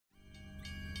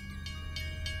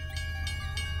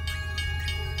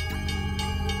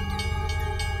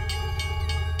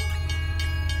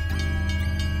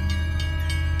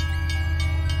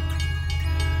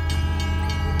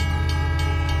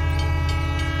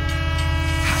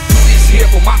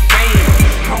for my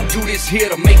fam. I don't do this here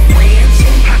to make friends.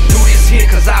 I do this here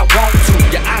cause I want to.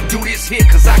 Yeah, I do this here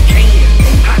cause I can.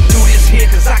 I do this here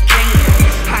cause I can.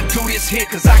 I do this here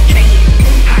cause I can.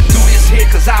 I do this here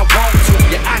cause I want to.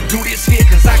 Yeah, I do this here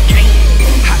cause I can.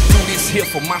 I do this here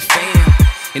for my fam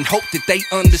and hope that they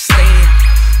understand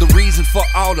the reason for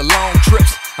all the long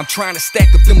trips. I'm trying to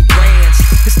stack up them grands.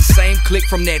 It's the same click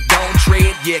from that Don't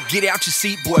Tread. Yeah, get out your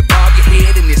seat, boy, bob your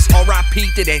head. And it's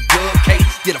R.I.P. to that Doug K.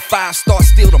 Yeah, the 5-star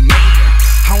still the man.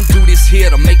 I don't do this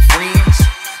here to make friends.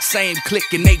 Same click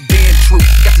and they been true.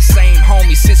 Got the same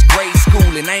homies since grade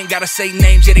school, and I ain't gotta say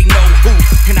names, yeah, they know who.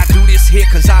 And I do this here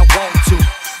cause I want to.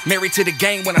 Married to the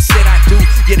game when I said I do.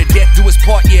 Yeah, the death do his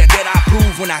part, yeah, that I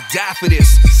prove. When I die for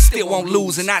this, still won't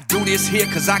lose. And I do this here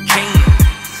cause I can.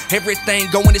 Everything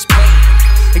going as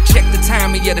planned. They check the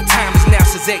time and yeah, the time is now.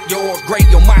 Says at your grave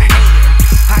on my hand.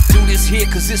 I do this here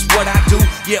cause it's what I do.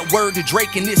 Yeah, word to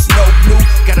Drake and it's no new.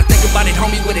 Gotta think about it,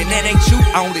 homie, but that ain't you.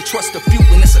 I only trust a few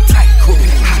when it's a tight crew.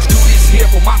 I do this here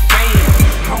for my fam.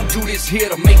 I don't do this here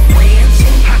to make friends.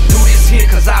 I do this here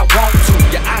cause I want to.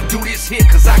 Yeah, I do this here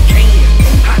cause I can.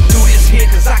 I do this here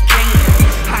cause I can.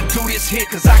 I do this here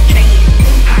cause I can.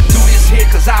 I do this here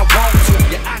cause I want